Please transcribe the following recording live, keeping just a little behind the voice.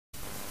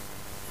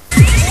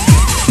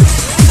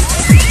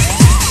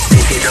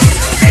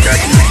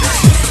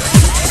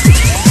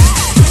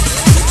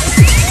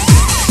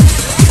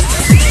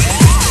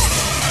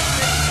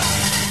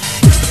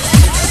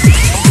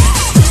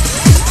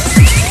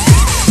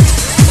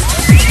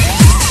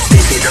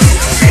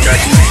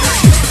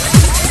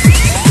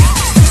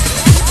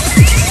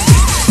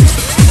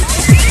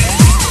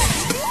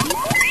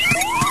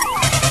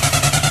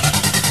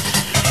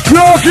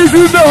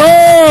is in the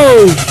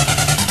house.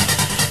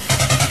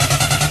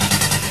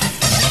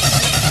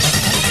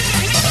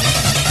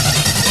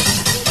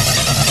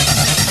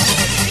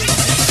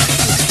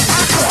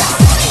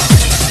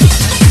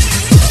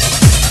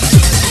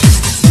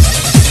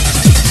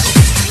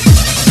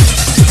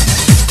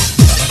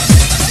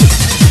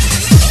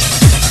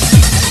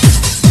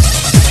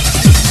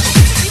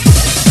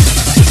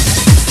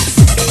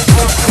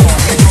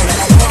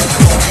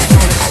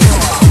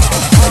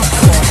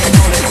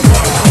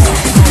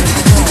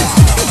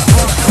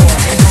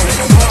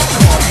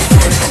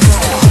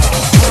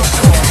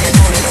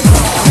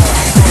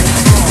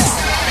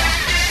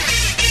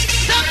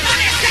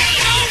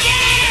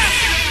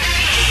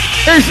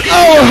 It's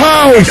our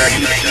house.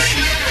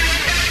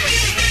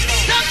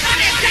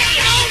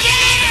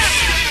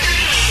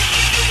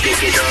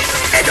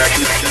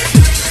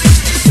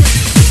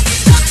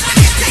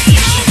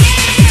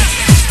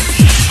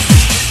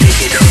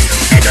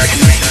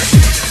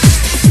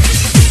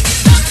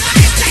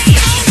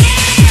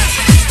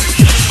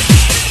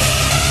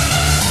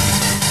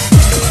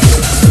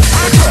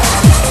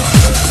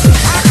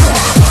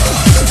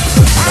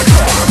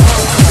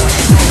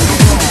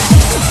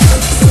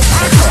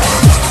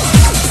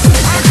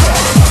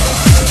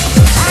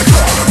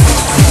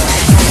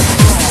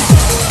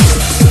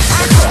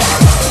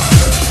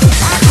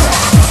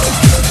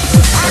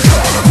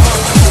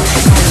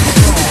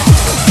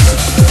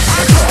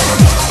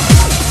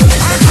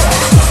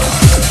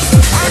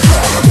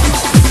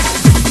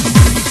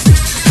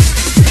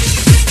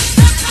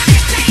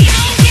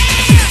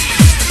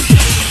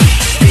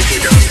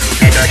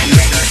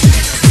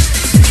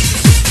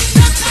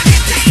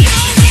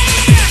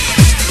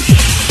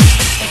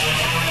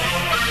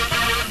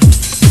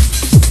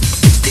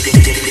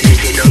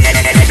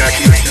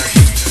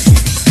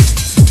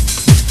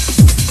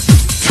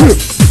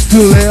 To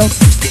the left,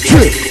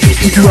 trip,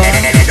 to the right,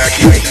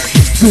 trip,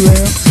 to the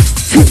left,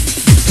 trip,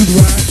 to the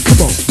right,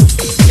 come on.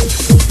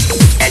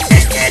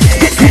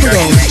 Come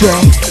on,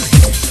 strong.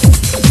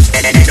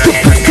 Come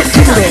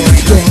on,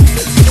 strong.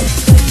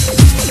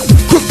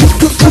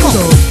 Come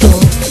on,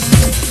 strong.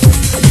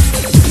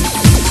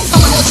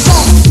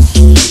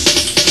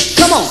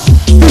 Come on.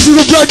 This is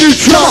a brand new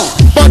track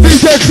by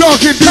DJ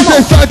Clarke and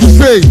DJ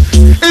Fantasy.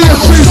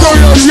 ESP's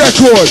going on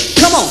record.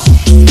 Come on.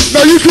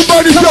 Now you can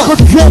buy this record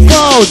for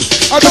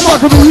 £4 at the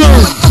back of the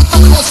room.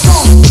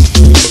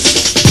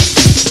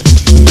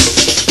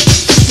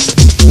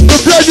 The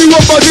brand new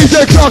one by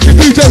DJ Clarke and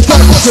DJ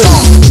Fantasy.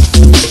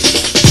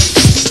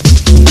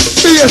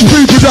 ESP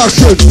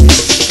production.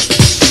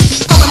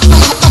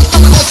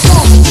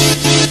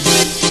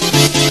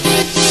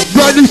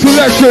 Brand new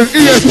selection,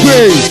 ESP.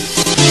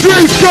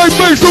 Dreamscape,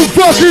 make some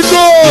fucking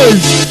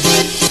noise.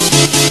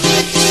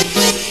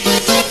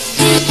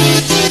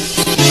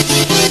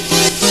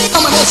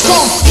 Let's go.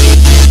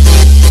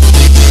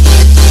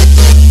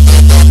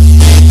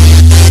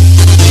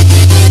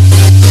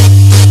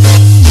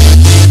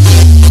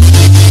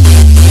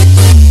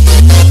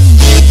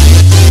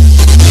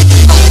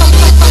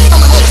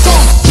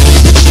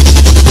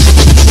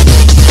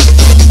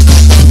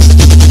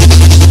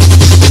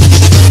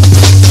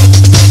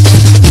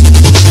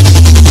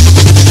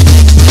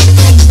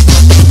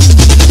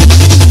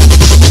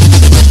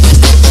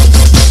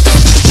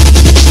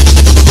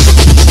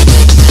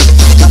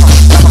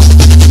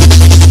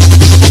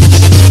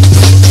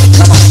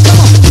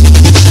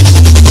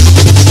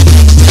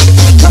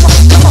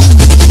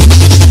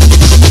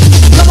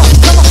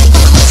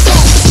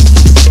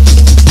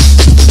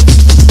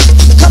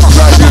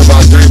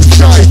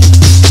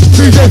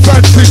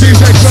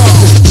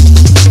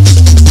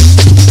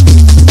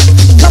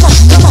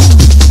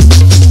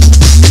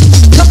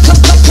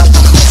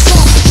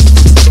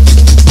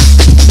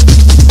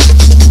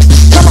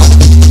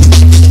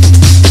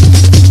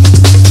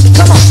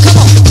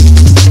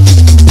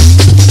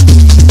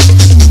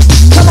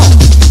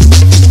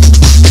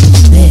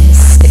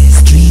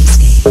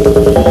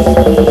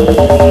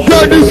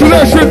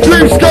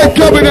 Dreamscape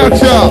coming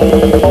at ya.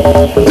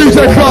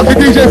 DJ Clarke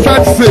and DJ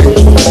Fantasy.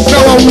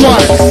 Now on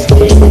wax.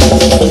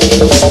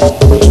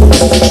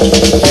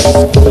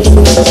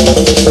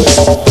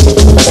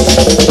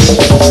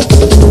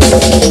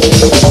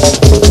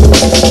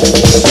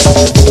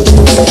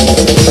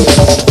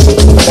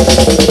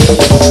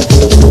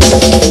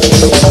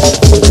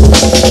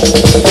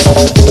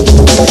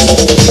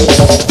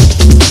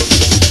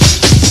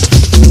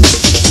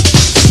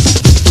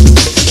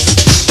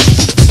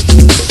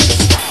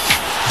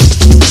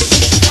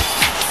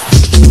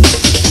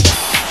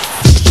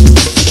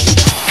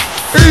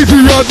 Easy,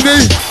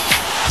 Rodney.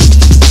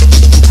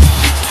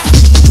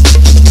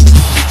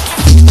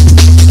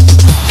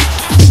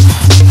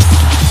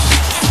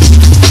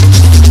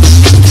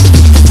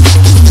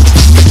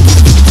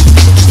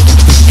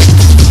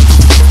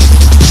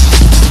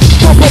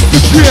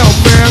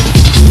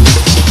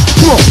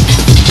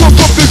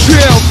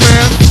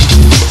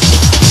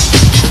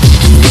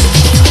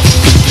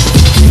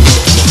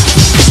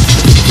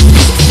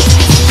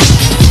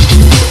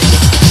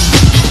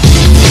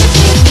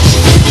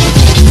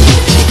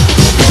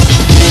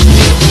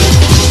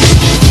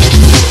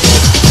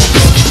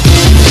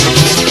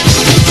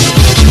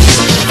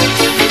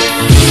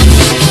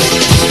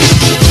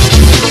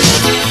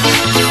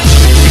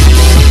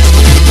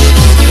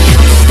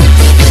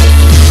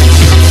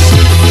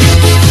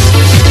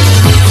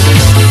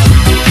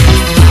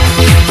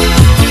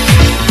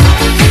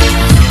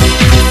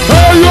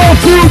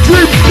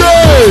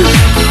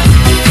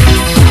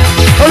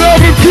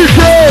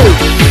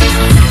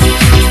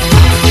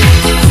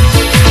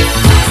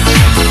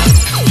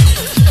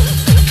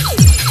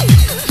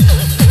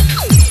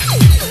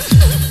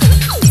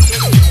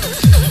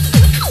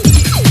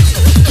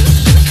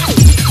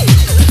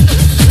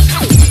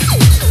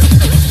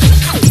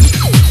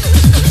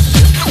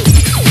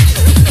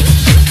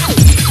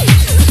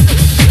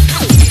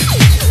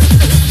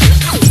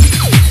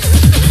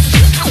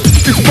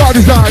 It's my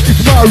design,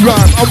 it's my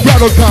rhyme. I'm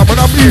right on time and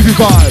I'm easy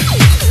vibe.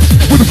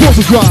 With the force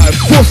of drive,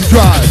 force of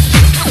drive.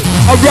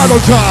 I'm right on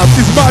time,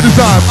 it's my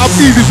design. I'm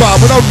easy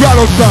vibe and I'm right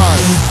on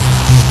time.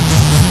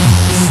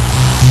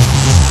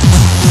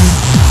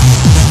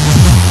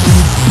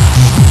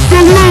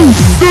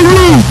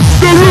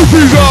 The roof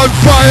is on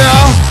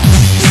fire.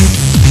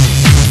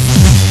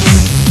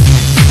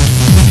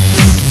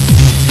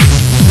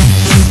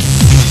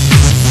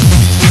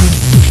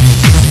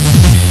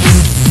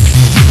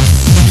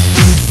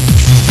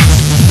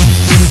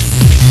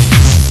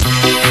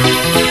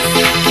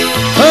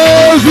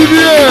 Hands in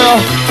the air.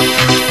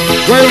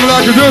 Wave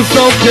like you just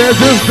don't care,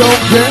 just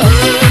don't care.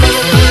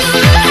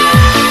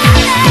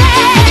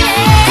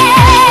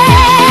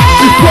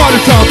 It's party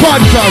time,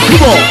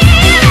 come on.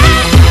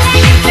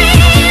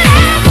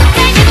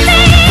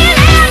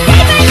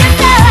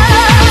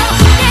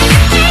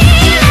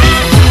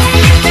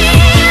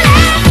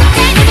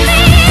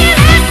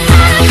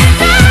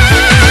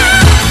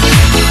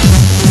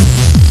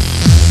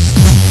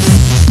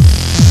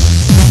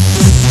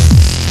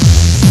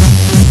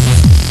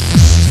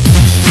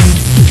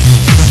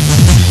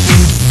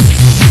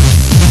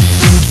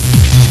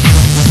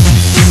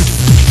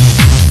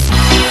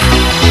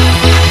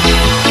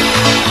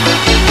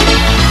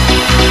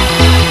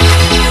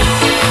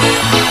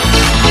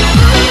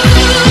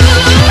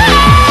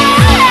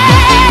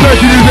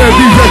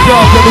 DJ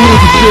Clarke on the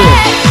wheels of steel.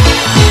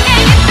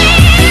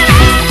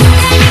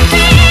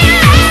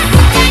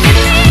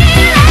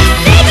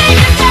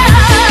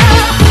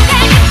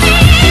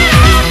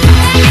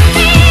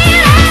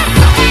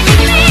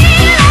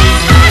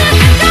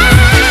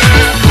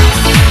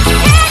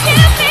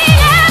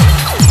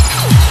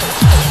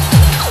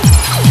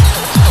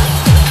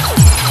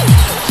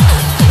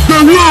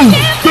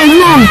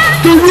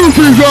 The roof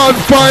is on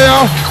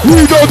fire.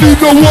 We don't need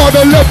no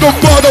water, let the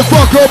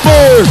motherfucker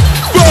burn.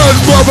 Burn,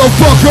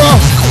 motherfucker,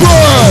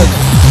 burn!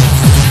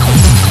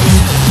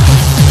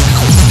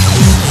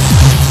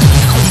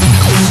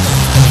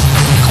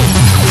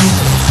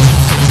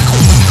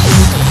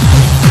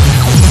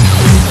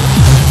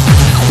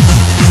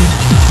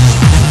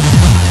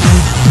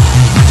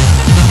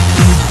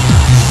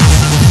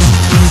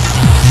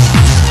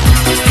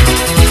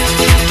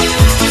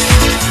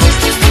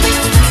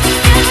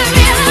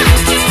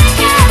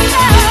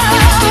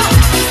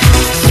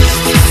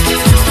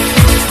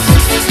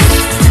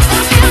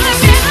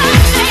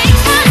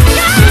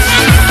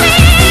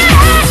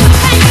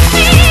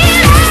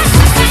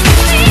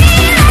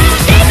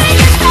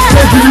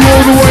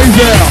 All the way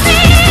there.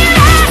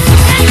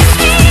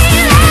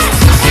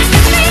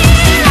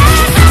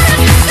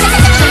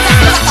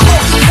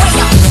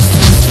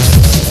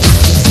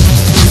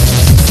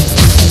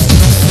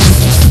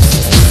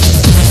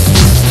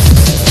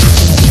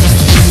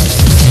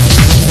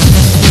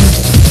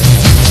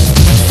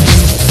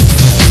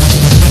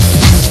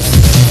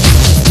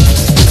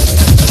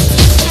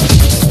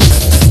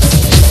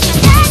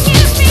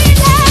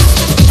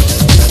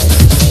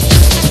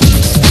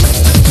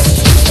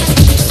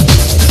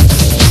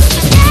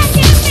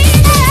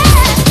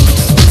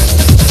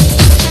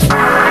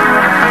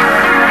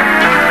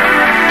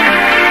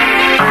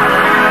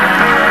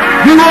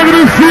 You want to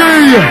be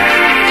free?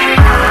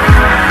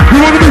 You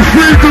want to be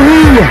free to who?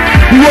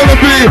 You want to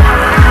be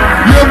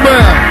your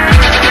man.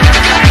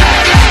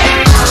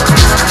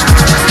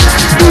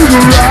 Do the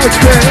right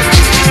thing.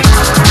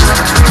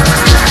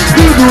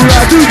 Do the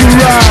right, do the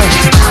right.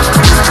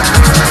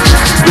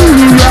 Do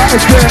the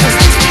right thing.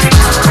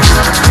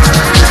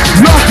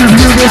 Rock it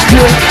with us,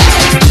 yeah.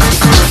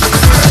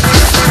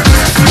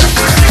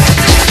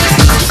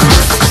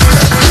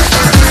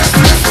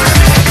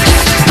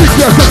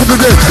 Second of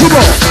this, come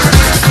on.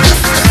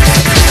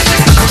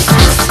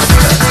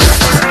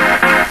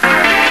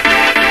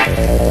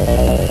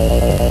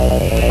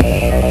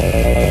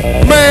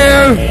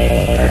 Man,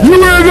 you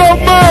ain't no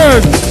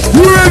man,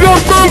 you ain't no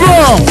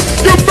mother,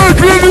 you're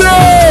making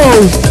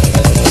loud.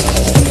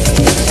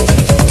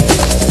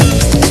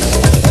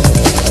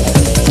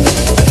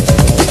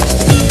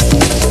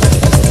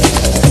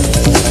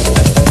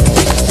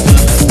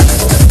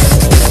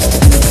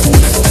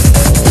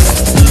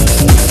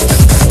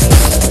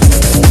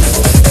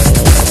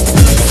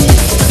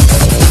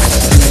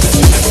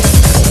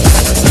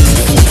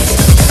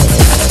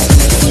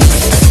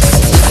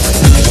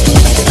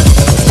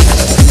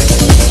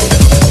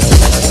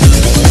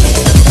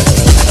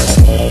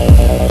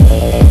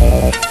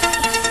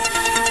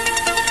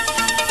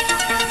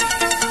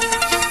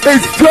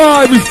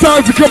 It's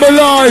time to come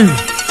alive.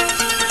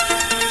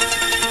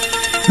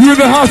 You're in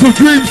the house of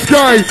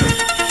Dreamscape.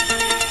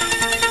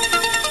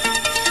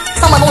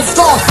 Come on,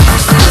 stop.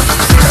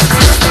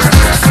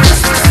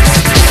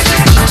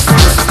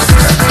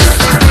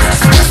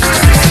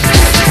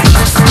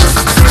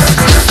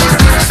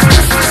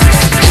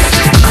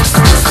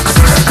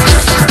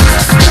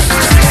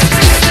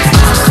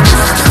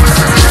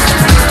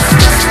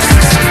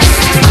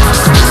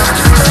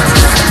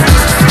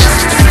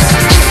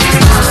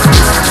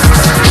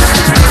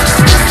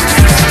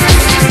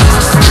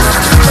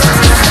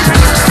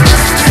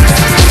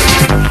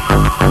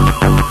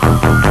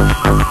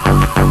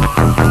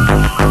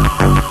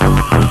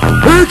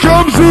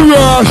 to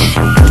rush.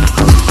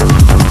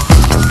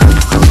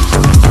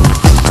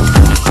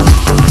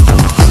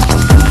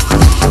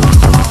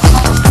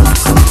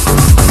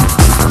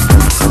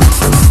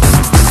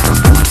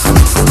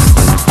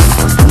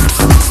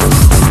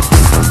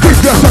 Kick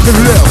that sucker to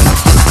the left.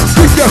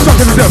 Kick that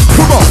sucker to the left.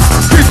 Come on.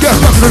 Kick that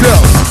sucker to the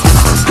left.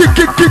 Kick.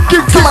 Kick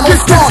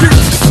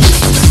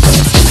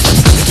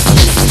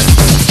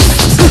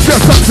that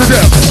sucker to the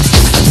left.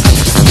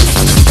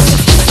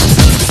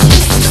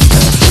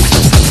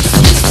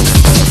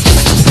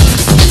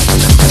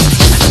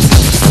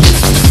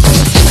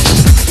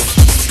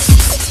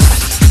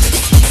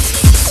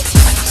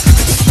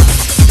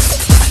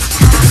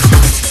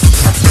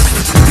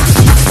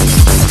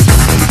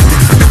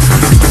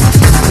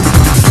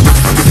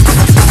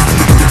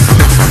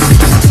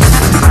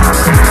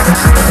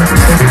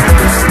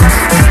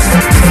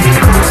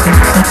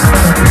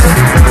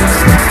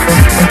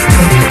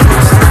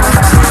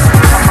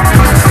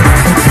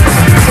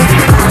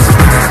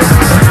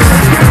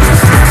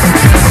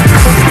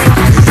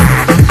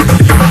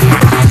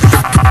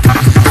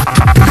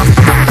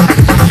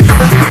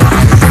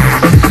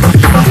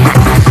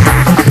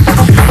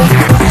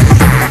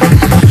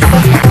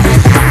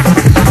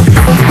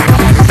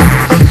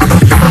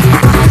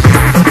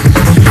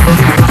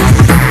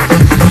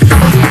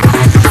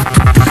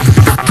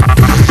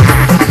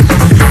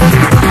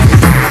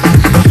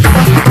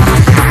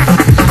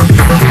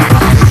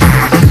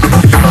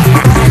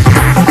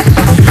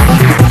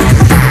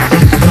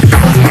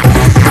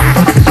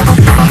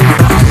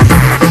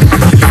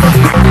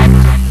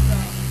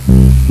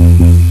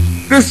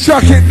 Let's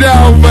chuck it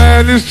down,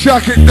 man. Let's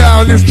chuck it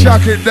down. Let's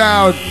chuck it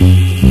down.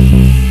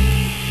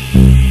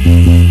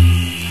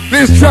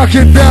 Let's chuck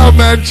it down,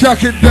 man.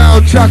 Chuck it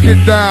down. Chuck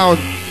it down.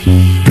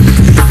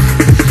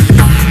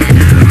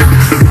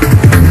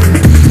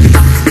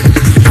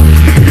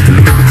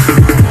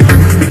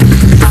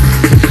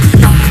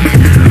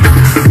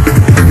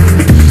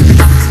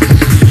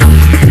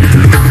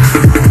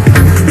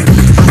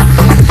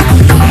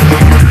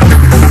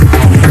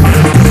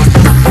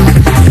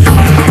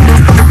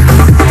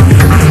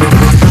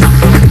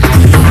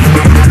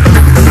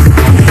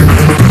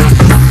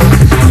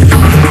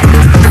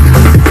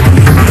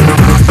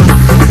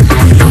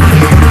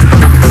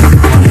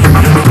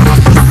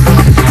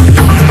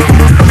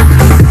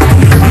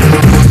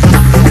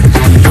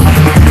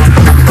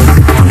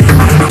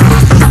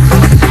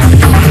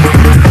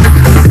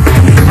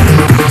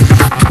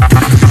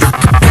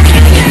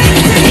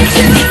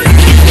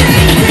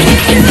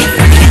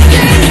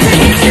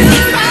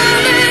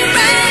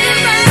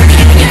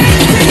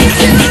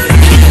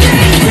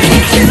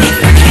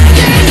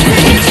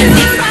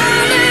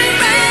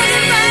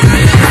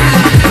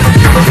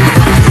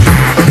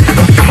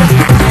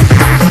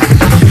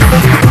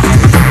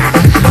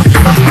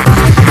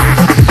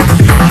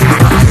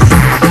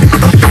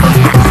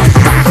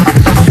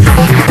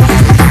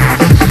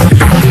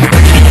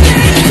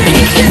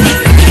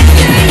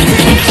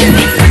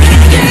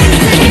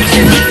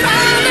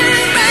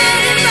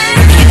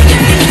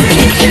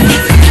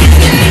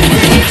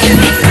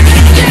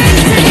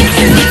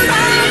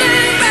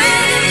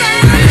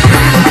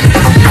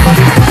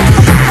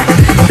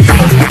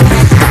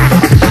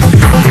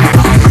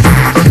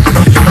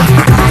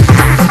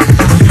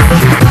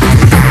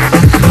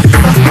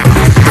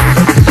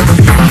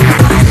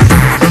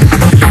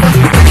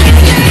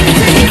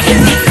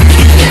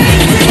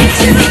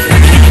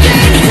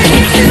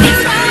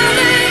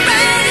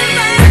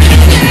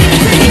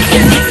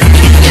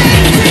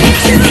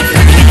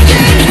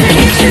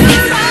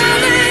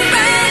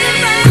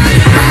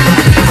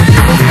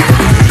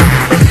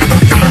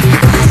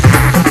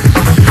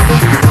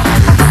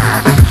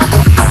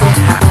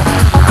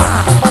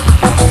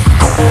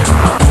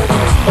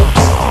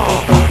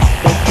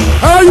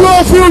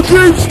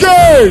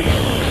 Dreamscape!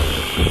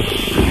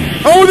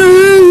 I want to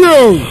hear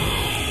you!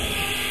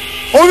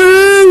 I want to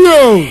hear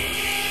you!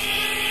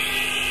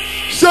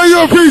 Show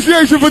your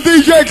appreciation for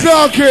DJ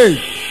Clarke,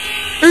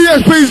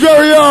 ESP's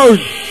very own.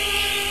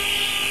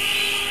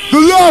 The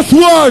last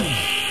one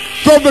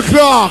from the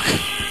Clarke.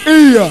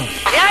 Yeah,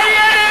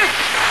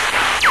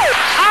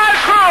 all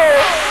crew,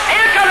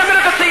 here comes a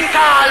little thing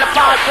called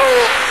part 2.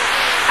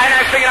 And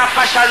I'm thinking of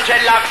fashion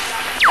dreadlocks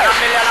and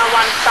a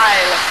 1,000,001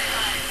 style.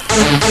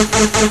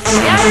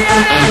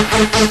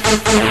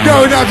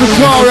 Going out to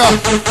Tara,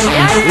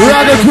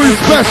 Ragga Twin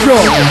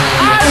Special.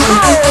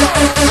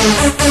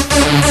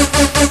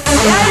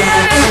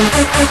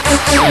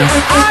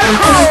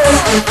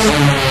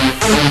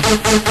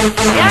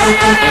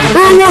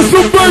 Who wants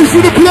some bass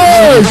in the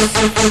place?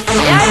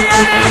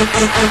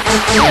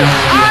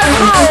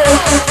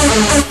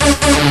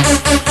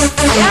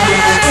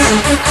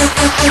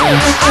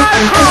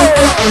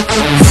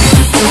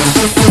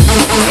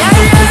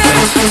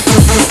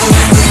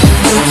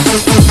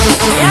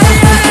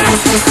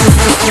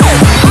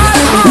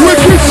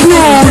 Wicked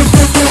strong.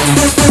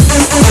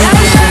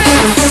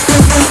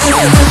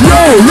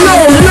 Yo, yo,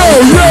 yo,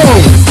 yo.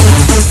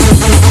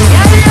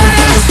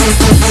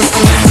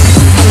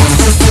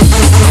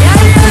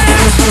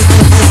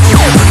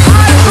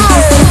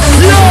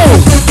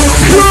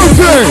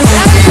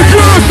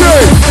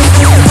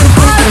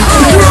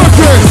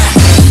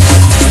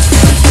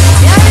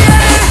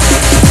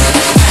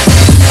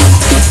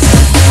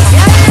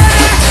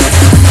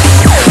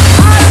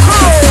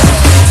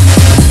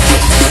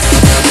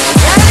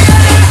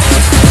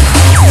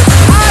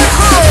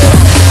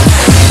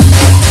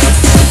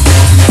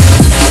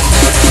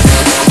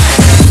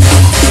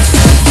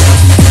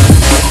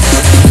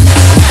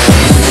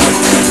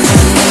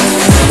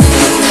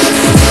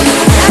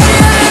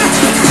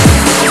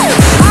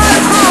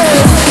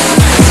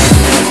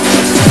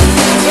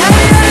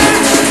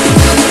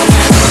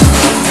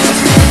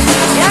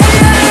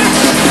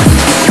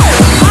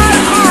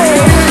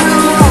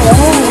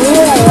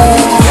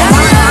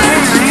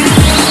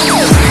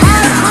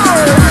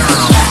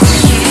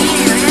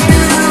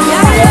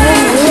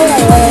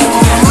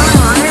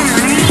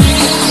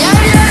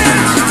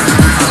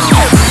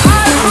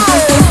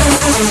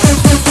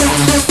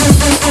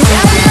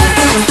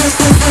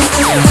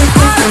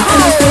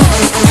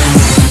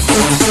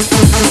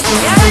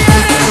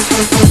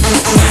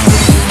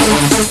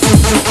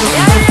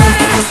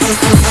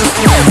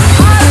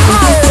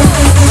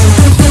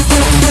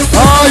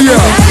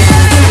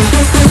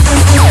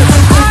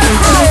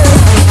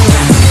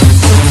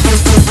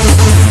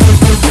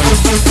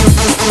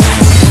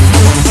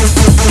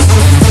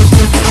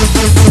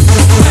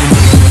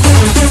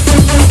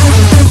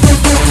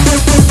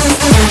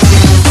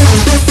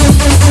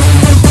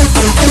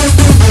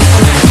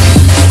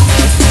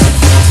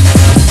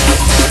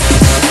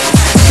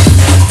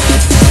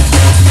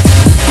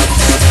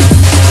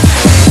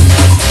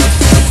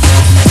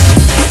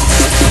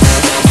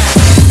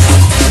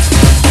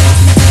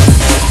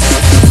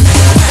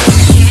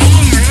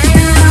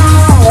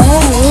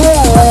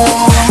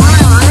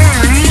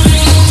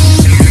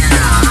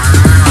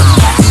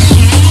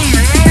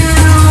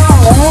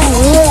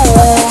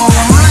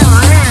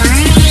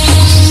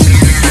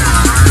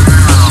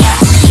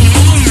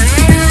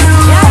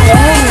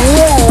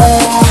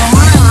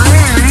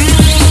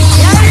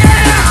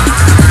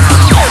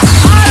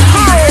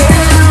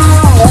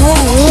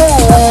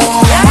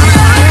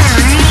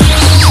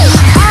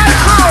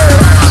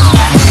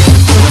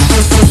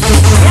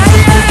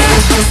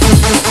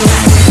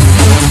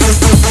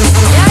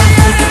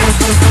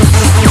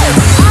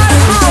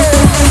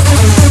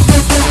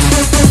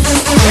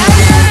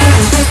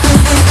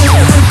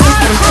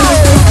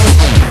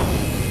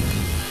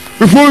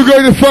 Before we go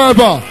any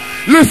further,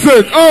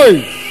 listen,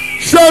 hey,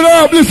 shut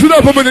up, listen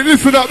up a minute,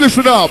 listen up.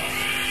 Listen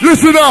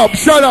up,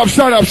 shut up.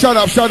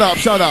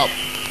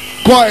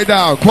 Quiet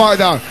down.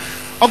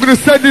 I'm gonna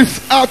send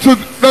this out to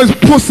those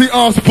pussy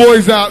ass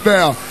boys out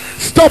there.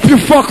 Stop your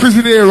fuckers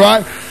in here,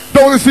 right?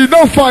 Don't wanna see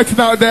no fighting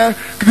out there,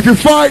 because if you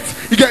fight,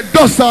 you get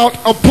dust out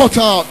and pot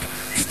out.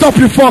 Stop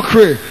your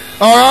fuckery,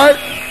 alright?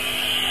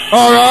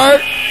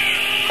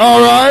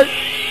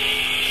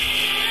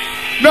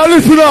 Now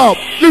listen up.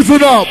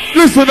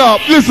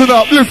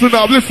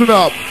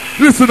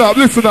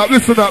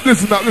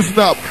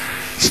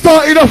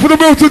 Starting off with the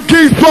Milton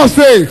Keynes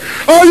posse.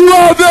 Are you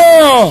out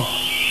there?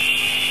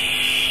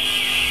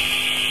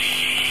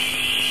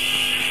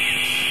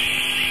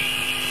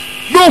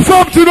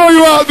 Northampton, are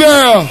you out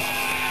there?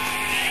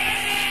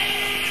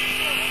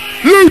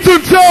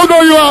 Luton Town,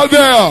 are you out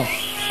there?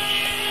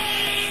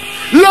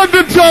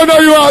 London Town,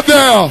 are you out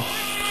there?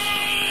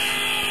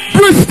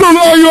 Bristol,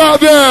 are you out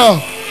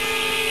there?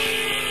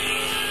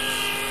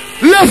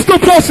 Leicester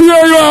posse,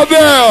 are you out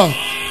there?